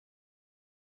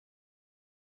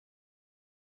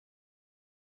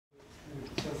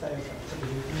Okay,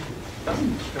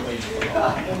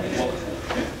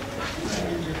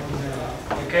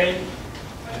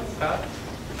 let's start.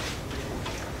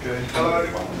 Okay, hello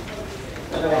everyone.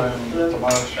 I'm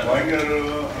Tomasz Schweiger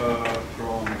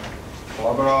from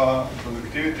Collabora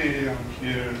Productivity. I'm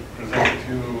here to present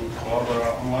to you Collabora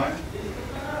Online.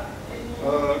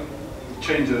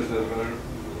 Changes that were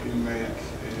being made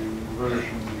in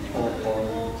version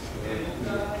 4.0.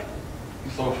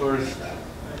 So first,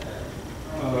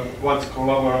 what's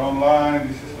Collabora Online?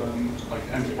 This is an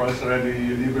enterprise-ready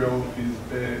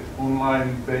LibreOffice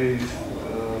online-based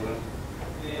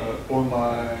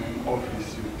online office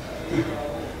suite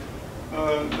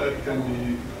that can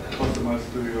be customized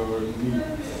to your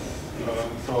needs.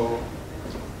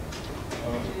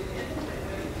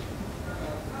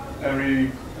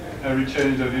 Every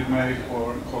change that we make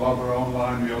for Collabora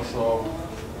Online, we also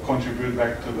contribute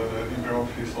back to the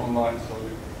LibreOffice Online, so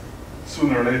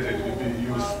sooner or later it will be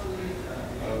used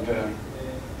there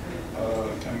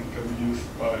and can be used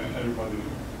by everybody.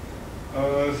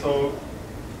 So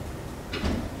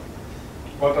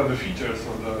what are the features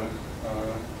of the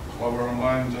Collabora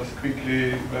Online? Just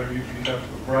quickly, where we have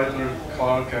a brighter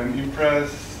color can impress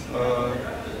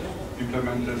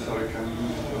implemented, so you can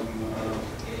use it on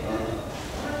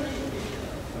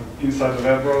inside the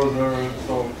web browser.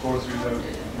 So of course we have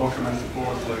document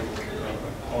support like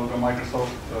all the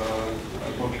Microsoft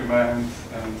documents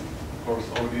and of course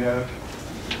ODF.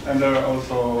 And there are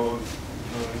also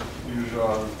the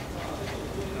usual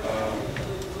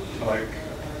like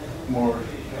more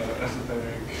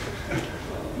esoteric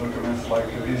documents like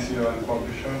Visio and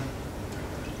Publisher.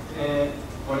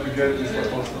 What you get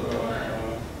is also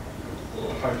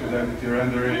high fidelity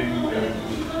rendering, and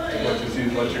what you see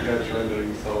is what you get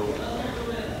rendering. So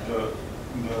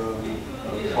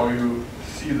how you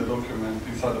see the document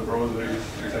inside the browser is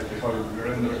exactly how it will be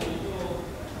rendered.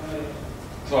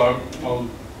 So our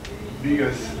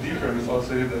biggest difference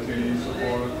also is that we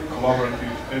support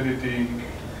collaborative editing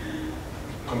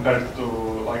compared to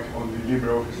like on the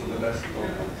LibreOffice on the desktop.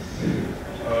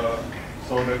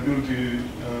 So that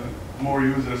more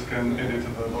users can edit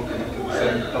the document at the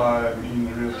same time in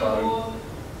real time.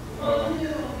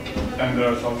 And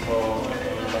there's also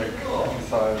like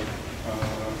inside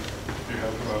you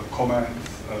have comments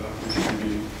which can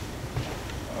be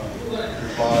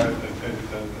replied and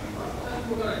edited,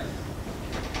 and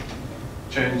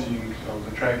changing of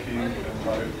the tracking and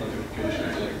live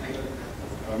notifications,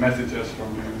 like messages from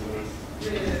the users.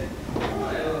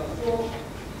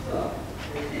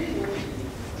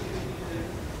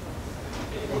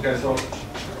 Okay, so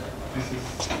this is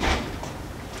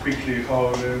quickly how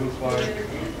they look like.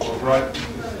 For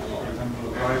example,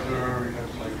 writer, we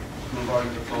have like blue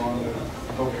writer on the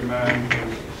document.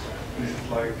 And this is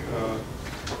like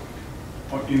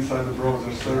inside the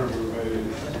browser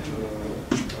server-based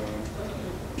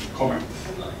comments.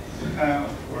 And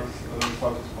of course, the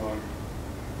status bar.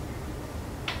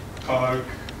 Calc,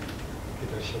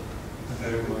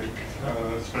 like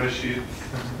spreadsheets,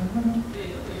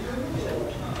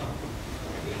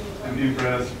 and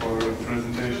Impress for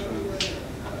presentations.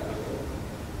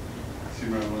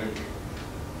 Similarly,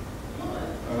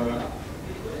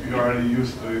 you're already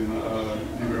used to in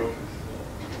LibreOffice.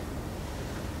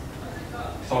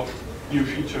 So new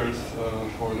features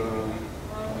for the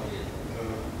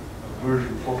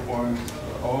version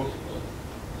 4.0.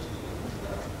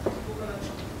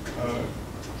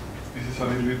 This is a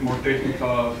little bit more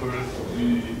technical. First,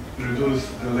 we reduce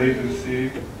the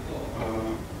latency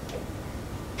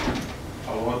a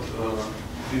lot.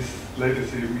 This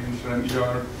latency means when you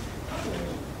are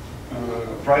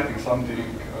writing something,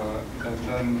 and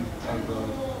then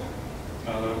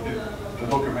the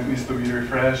document needs to be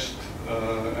refreshed,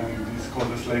 and this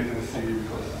causes latency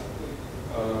because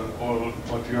all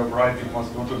what you are writing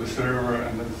must go to the server,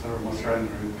 and then the server must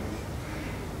render it.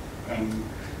 And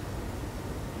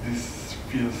this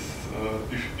feels,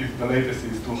 if the latency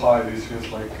is too high, this feels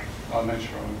like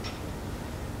unnatural.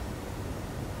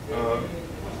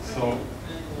 So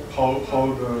how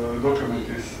the document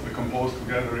is composed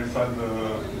together inside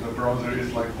the browser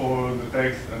is like all the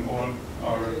text and all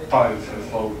our tiles,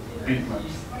 so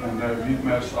bitmaps. And the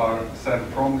bitmaps are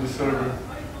sent from the server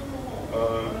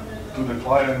to the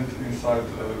client inside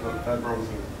the web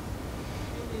browser.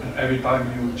 And every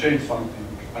time you change something,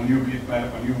 a new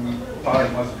bitmap, a new tile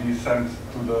must be sent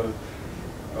to the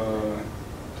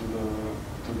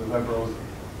web browser.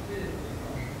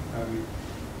 And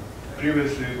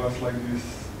previously it was like this.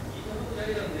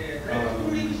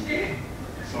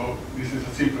 So this is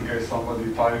a simple case.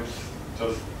 Somebody types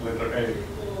just letter A.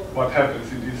 What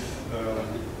happens in this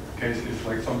case is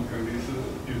like something like this.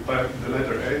 You type the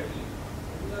letter A,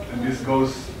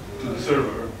 goes to the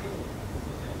server.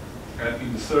 And in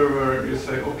the server, you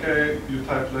say, okay, you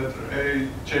type letter A,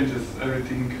 changes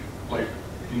everything, like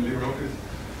in LibreOffice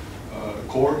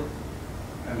core,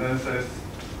 and then says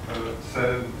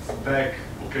back,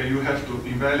 okay, you have to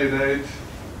invalidate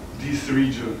this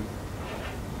region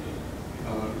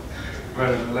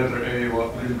where the letter A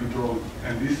will be drawn,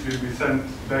 and this will be sent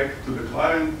back to the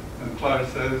client, and the client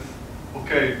says,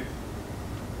 okay,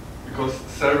 because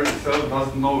server itself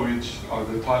doesn't know which are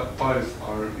the tiles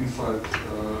are inside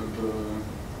the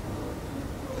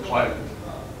client.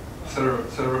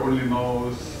 Server only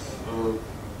knows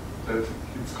that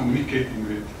it's communicating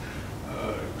with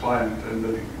client and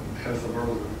that it has a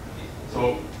browser. So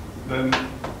then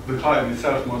the client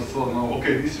itself must also know,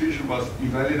 okay, this region was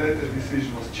invalidated, this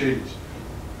region was changed.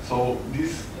 So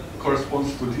this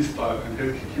corresponds to this tile, and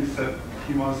he said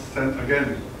he must send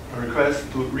again a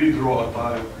request to redraw a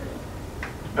tile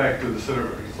back to the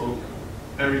server. So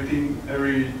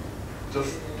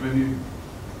just when you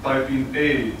type in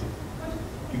A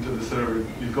into the server,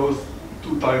 it goes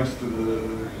 2 times to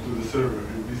the server,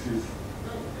 and this is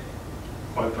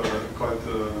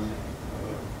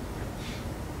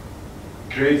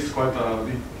creates quite a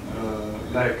big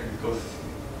lag, because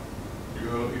you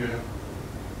have,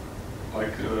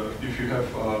 like, if you have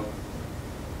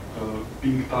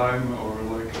ping time or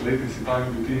like latency time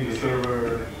between the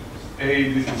server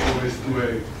A, this is always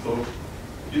 2A. So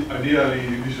ideally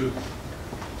we should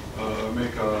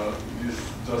make this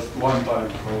just one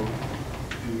time. So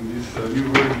in this new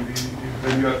version,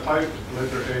 when you type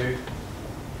letter A,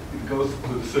 it goes to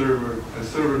the server. The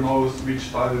server knows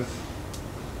which tiles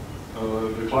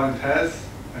the client has,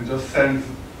 and just sends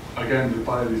again the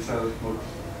tile itself.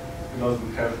 It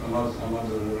doesn't have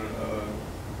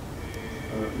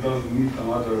it doesn't need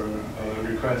another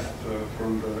request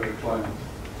from the client.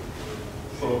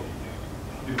 So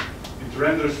it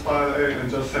renders tile A and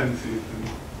just sends it,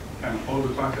 and all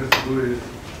the client has to do is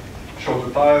show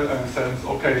the tile and sends,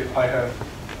 okay, I have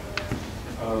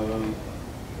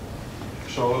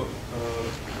show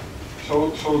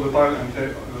the tile and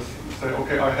say,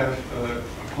 okay, I have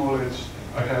acknowledged,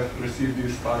 I have received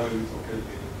this tile, and it's okay.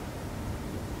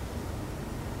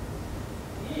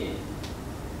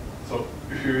 So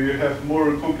if you have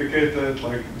more complicated,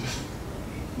 like just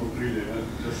not really,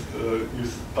 just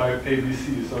use type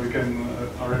ABC, so you can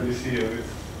already see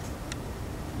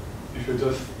if you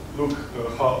just look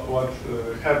what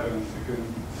happens, you can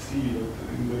see that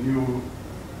in the new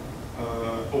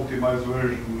optimized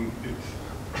version, it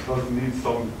doesn't need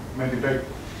so many back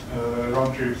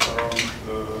round trips around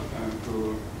and to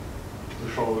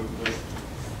show just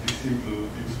this simple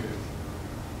use case.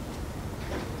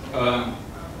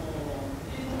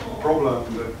 Problem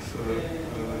that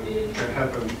can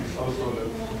happen is also that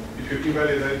if you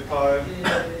invalidate tile,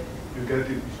 you get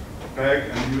it back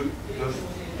and you just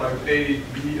type A,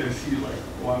 B, and C like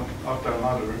one after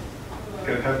another. It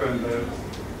can happen that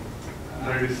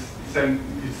there is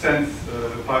it sends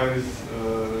files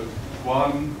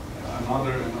one,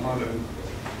 another, and another,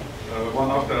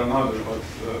 one after another. But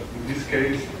in this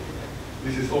case,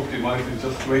 this is optimized. It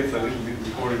just waits a little bit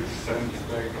before it sends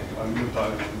back a new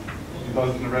tile. It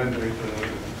doesn't render it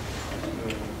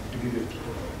immediately.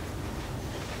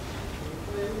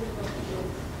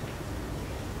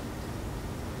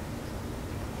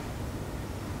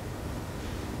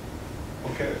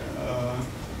 Okay,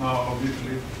 now a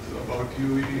bit about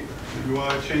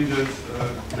UI changes.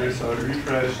 There's a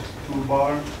refreshed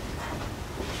toolbar.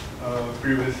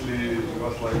 Previously it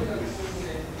was like this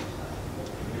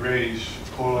grayish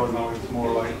color, now it's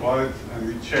more like white, and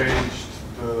we changed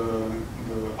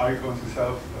the icons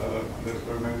itself that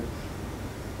were made.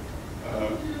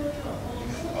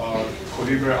 These are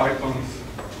Collabora icons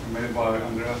made by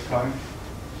Andreas Kainz,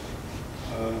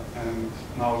 and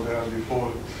now they are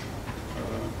default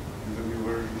in the new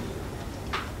version.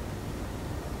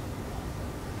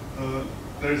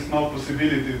 There is now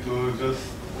possibility to just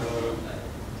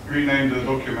rename the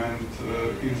document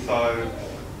inside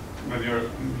when you're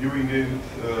viewing it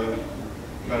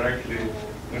directly.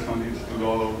 There's no need to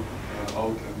go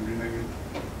out and rename it.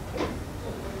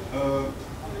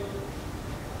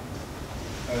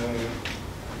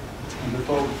 In the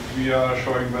top, we are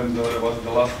showing when was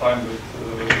the last time that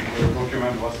the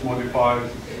document was modified.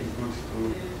 It's good to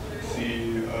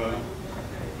see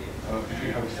if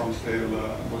you have some stale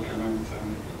documents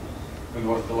and when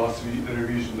was the last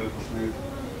revision that was made.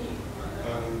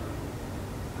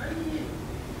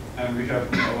 And we have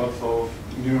lots of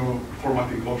new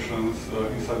formatting options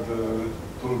inside the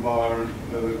toolbar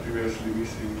that are previously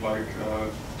missing, like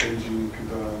changing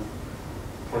the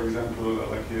for example,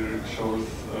 like here it shows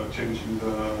changing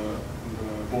the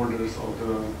borders of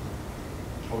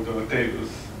the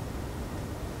tables.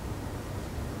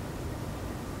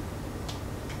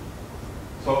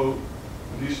 So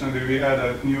additionally, we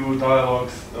added new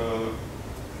dialogues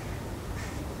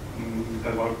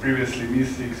that were previously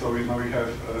missing. So now we have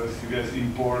CVS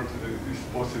import is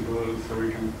possible. So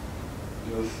we can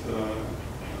just,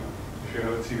 if you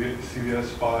have a CVS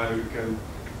file, you can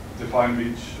define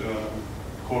which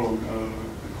column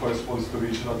corresponds to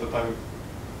which data type.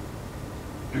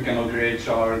 You can now create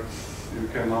charts. You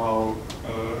can now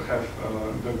have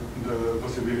the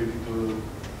possibility to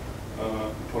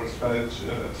for spell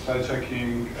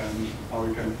checking, and now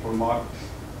we can format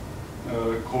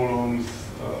columns,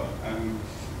 and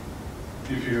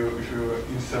if you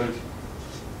insert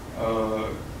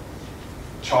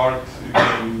chart, you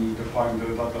can define the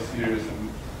data series and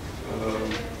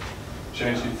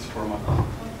change its format.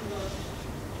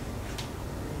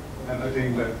 And I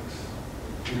think that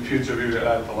in the future we will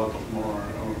add a lot of more,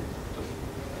 or just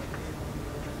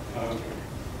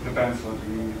depends what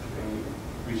we need.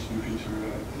 Which in the future we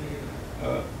will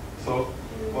add. So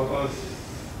what was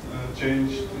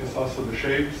changed is also the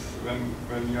shapes.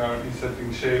 When you are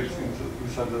inserting shapes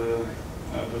inside the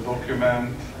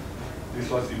document, this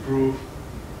was improved.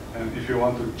 And if you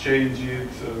want to change it,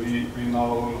 we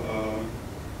now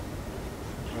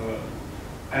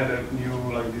added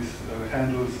new like these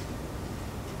handles,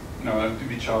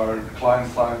 which are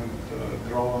client-side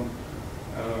drawn.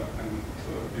 And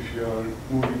if you are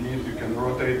moving it, you can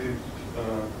rotate it.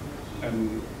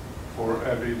 And for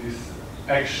every this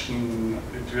action,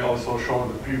 it will also show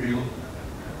the preview,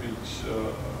 which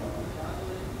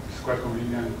is quite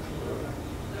convenient.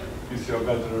 Gives you a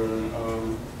better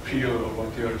feel of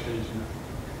what you are changing.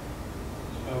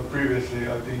 Previously,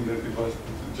 I think that it was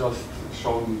just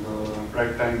shown the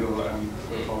rectangle and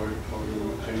how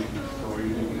you change it, so you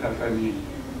didn't have any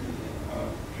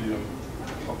feel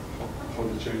of how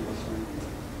the change was made.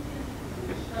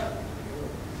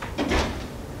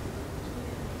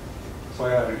 So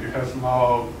yeah, you have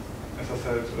now, as I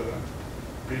said,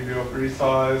 preview of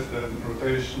resize, then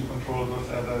rotation control was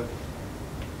added,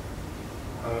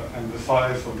 and the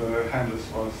size of the handles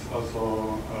was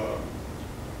also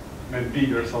made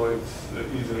bigger, so it's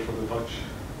easier for the touch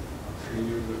screen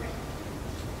users.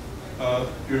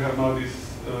 You have now this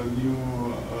new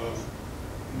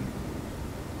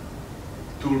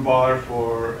toolbar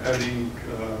for adding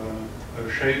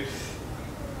shapes.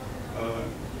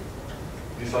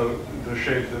 These are the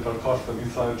shapes that are custom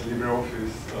inside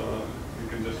LibreOffice. You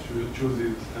can just choose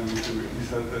it and you can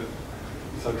insert it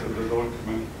inside the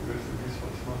document. This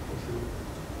was not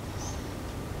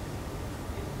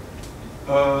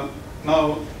possible. Now,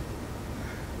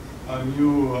 a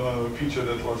new feature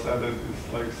that was added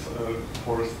is like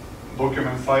for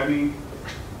document signing.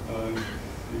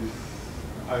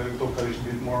 I will talk a little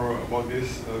bit more about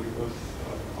this because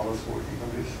I was working on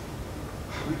this.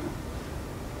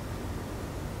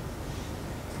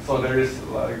 So there is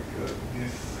like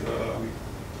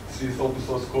this open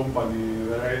source company,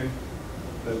 Verein,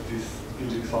 that is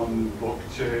building some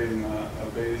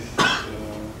blockchain-based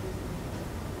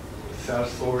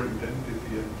self-stored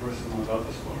identity and personal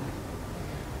data store.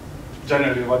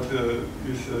 Generally, what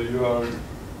is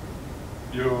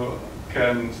you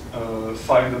can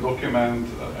sign the document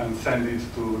and send it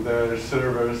to their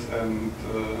servers, and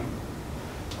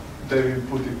they will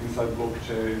put it inside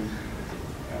blockchain,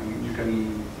 and you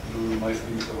can do nice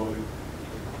things about it.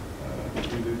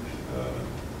 With it.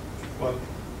 What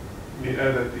we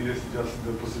added is just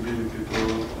the possibility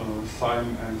to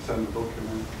sign and send the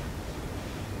document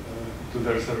to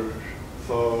their server.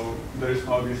 So there is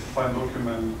now this sign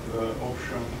document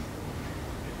option,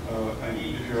 and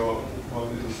if you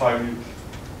want to sign it,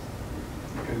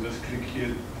 you can just click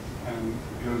here, and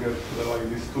you'll get like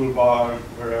this toolbar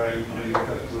where you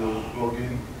have to log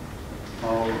in.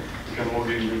 Now you can log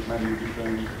in with many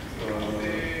different,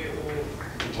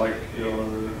 like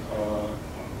your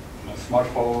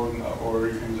smartphone, or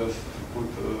you can just put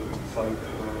inside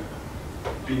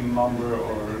PIN number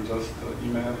or just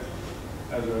email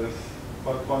address.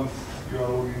 But once you are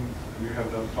logged in, you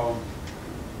have the account,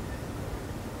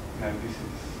 and this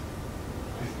is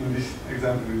in this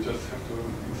example you just have to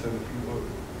insert the PIN code.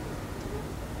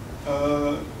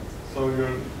 So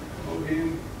you're logged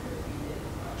in.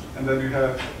 And then you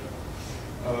have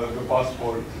the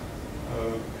passport.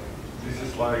 This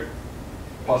is like,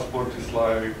 passport is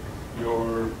like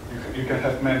you can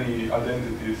have many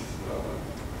identities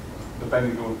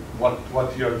depending on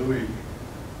what you are doing.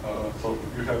 So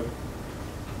you have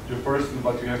your person,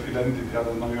 but you have identity. I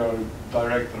don't know, you are a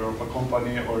director of a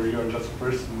company, or you are just a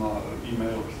personal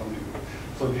email or something.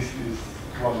 So this is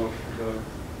one of the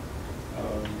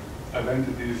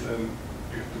identities, and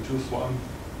you have to choose one.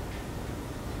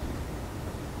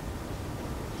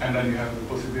 And then you have the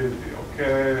possibility,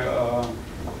 okay,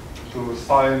 to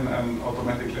sign and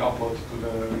automatically upload to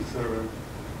the server.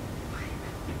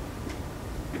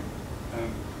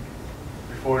 And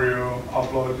before you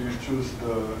upload, you choose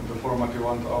the format you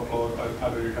want to upload.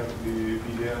 Either you have the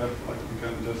PDF, like you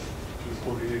can just choose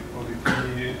ODT,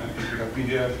 and if you have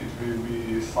PDF, it will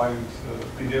be signed,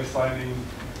 PDF signing.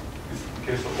 In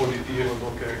case of ODT or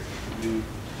docx, it will be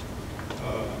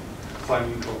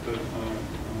signing of the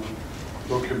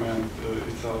document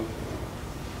itself.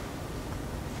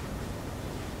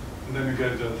 And then you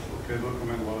get just, okay,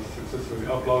 document was successfully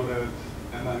uploaded,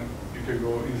 and then you can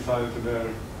go inside to their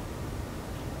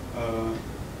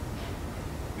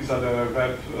inside the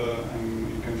web, and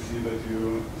you can see that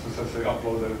you successfully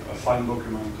uploaded a signed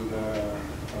document to the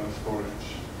storage.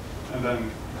 And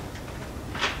then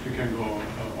you can go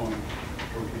on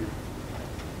from here.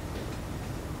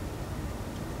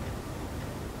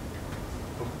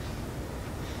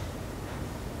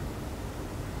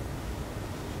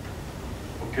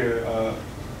 Okay,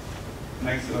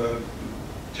 next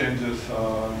changes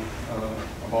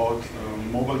about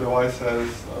mobile devices.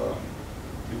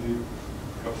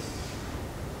 Because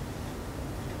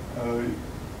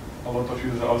a lot of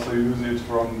users also use it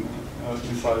from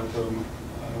inside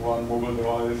one mobile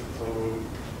device. So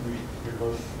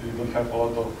because you don't have a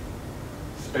lot of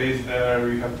space there,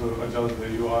 we have to adjust the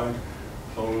UI.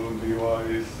 So the UI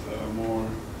is more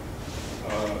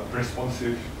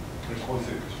responsive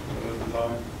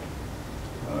design.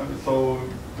 So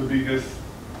the biggest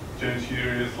change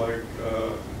here is like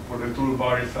for the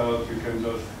toolbar itself, you can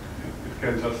just it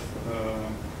can just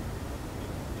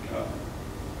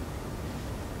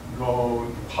go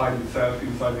hide itself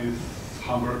inside this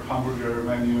hamburger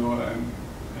menu, and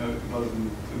it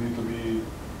doesn't need to be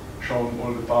shown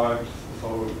all the time.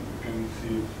 So you can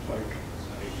see it like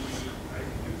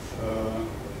it's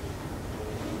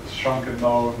shrunken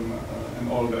down,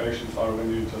 and all the actions are when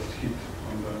you just hit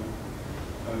on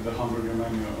the hamburger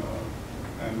menu,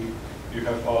 and you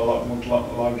have a lot much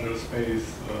larger space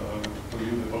to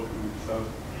view the document itself.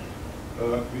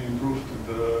 We improved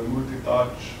the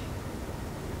multi-touch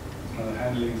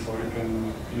handling, so you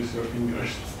can use your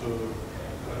fingers to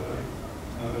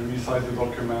resize the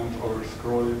document or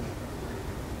scroll it.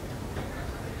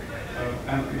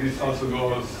 And this also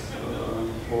goes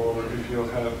for if you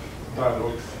have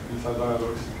dialogues. Inside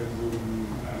dialogues, you can zoom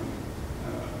and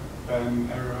pen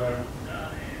everywhere.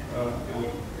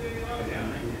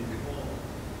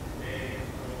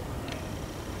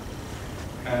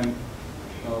 And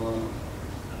I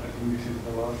think this is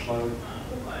the last slide.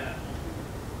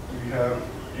 We have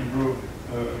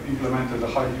implemented the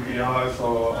high DPI, so a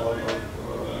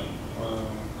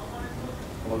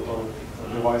lot of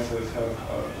devices have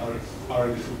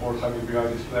already support high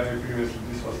DPI display. Previously,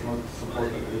 this was not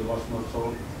supported. It was not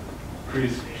so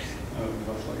crisp. It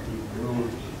was like blue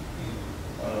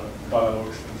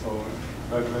dialogues and so on.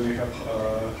 But when you have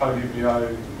high DPI,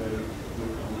 they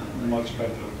look much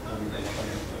better than the high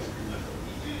DPI screen.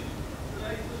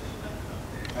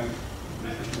 And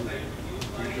this is the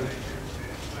picture.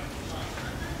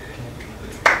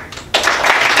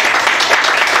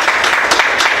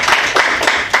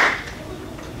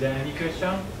 Is there any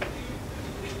question?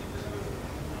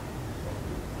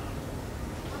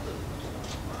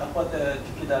 About the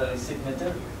digital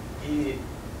signature,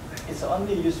 it's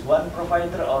only use one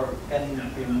provider, or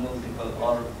can be multiple,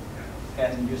 or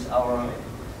can use our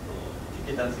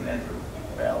digital signature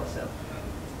by ourselves?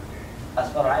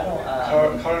 As far I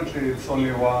know, currently it's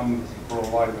only one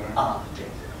provider. Okay.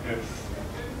 Yes.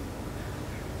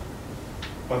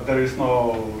 But there is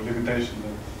no limitation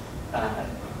that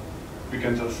we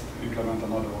can just implement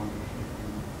another one.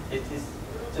 It is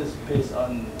just based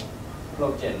on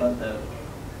blockchain, not the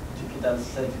digital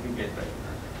certificate, right?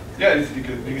 Yeah, it's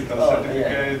digital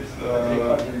certificate,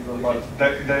 but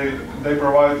they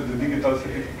provide the digital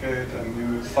certificate, and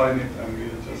you sign it, and we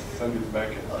just send it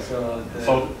back. So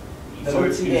the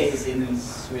so CA is in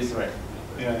Swiss, right?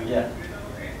 Yeah. Yeah.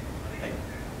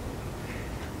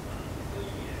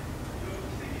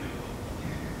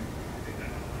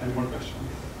 Any more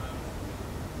questions?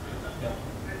 Yeah.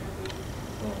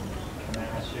 So can I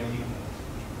assume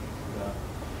the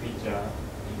feature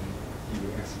you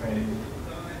explained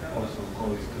also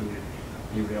goes to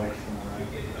LibreOffice Online?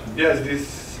 Yes, this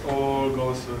all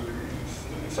goes to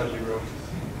inside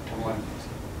LibreOffice Online,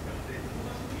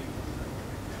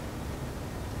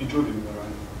 including the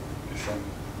RAN. some.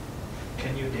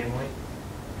 Can you demo it?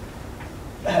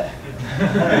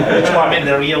 Which one? I mean,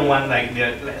 the real one, like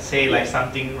the, let's say, like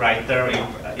something writer,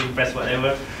 Impress,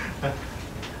 whatever.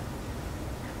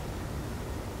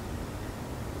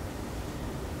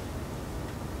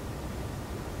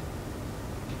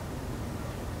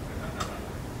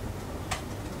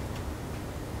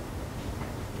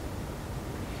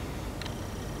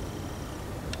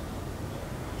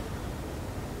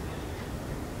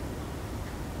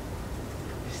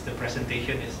 The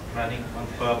presentation is running on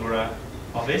Collabora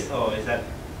Office, or is that?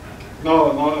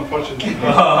 No, no, unfortunately.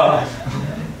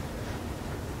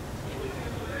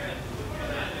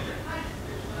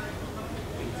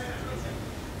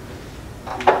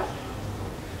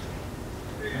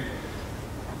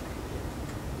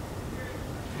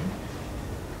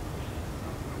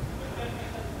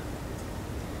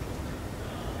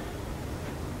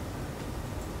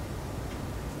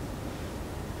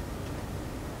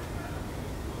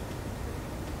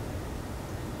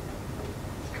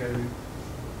 Okay.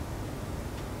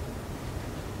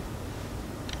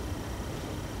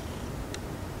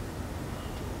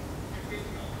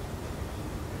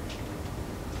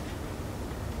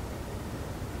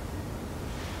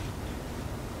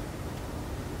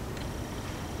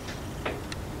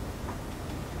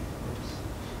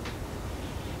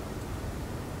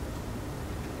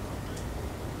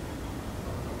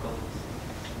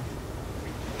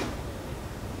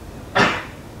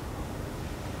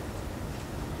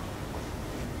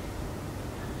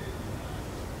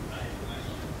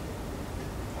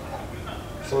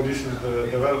 So this is the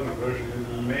development version.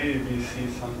 You maybe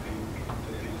see something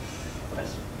that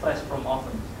is Fresh from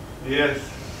oven. yes,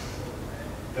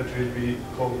 that will be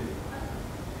cold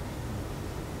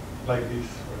like this,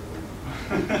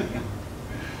 for example.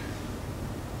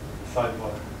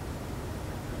 Sidebar.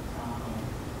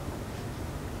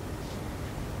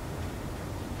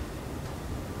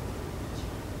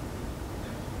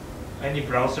 Any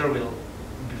browser will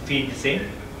feed the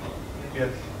same?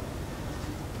 Yes.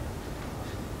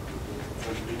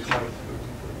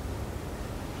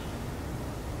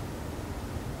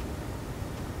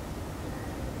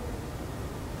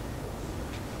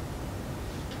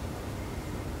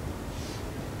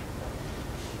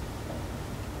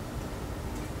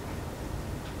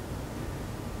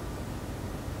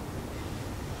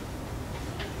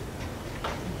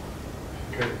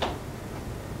 Okay.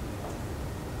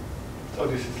 So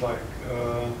this is like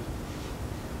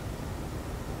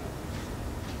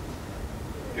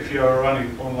if you are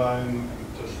running online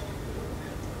and just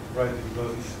writing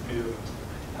doesn't feel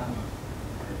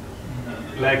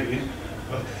laggy,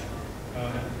 but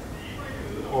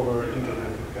over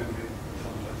internet it can be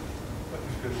sometimes. But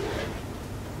it feels okay.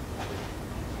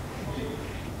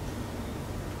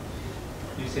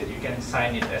 You said you can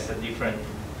sign it as a different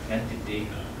entity.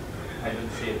 I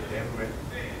don't see it everywhere.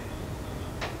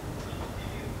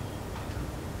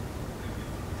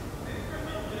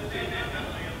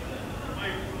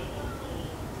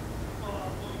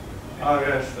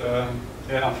 Yes.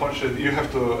 Yeah, unfortunately, you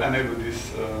have to enable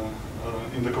this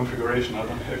in the configuration. I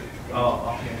don't have it.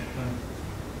 Oh, okay.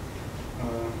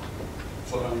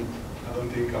 So I don't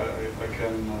think I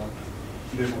can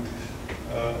demo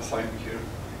this sign here.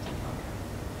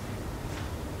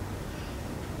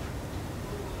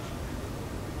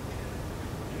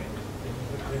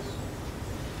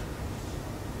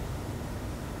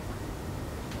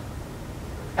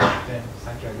 Then,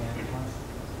 thank you again.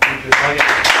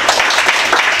 Thank you.